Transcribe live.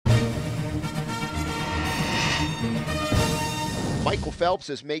Michael Phelps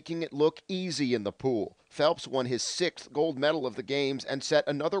is making it look easy in the pool. Phelps won his sixth gold medal of the Games and set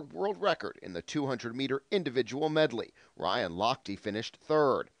another world record in the 200-meter individual medley. Ryan Lochte finished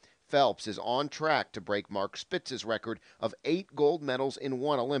third. Phelps is on track to break Mark Spitz's record of 8 gold medals in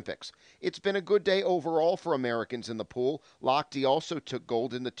one Olympics. It's been a good day overall for Americans in the pool. Lochte also took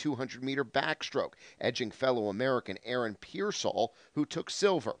gold in the 200-meter backstroke, edging fellow American Aaron Pearsall, who took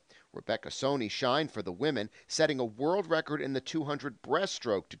silver. Rebecca Soni shined for the women, setting a world record in the 200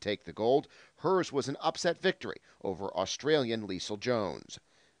 breaststroke to take the gold. Hers was an upset victory over Australian Laszlo Jones.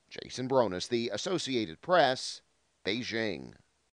 Jason Bronis, The Associated Press, Beijing.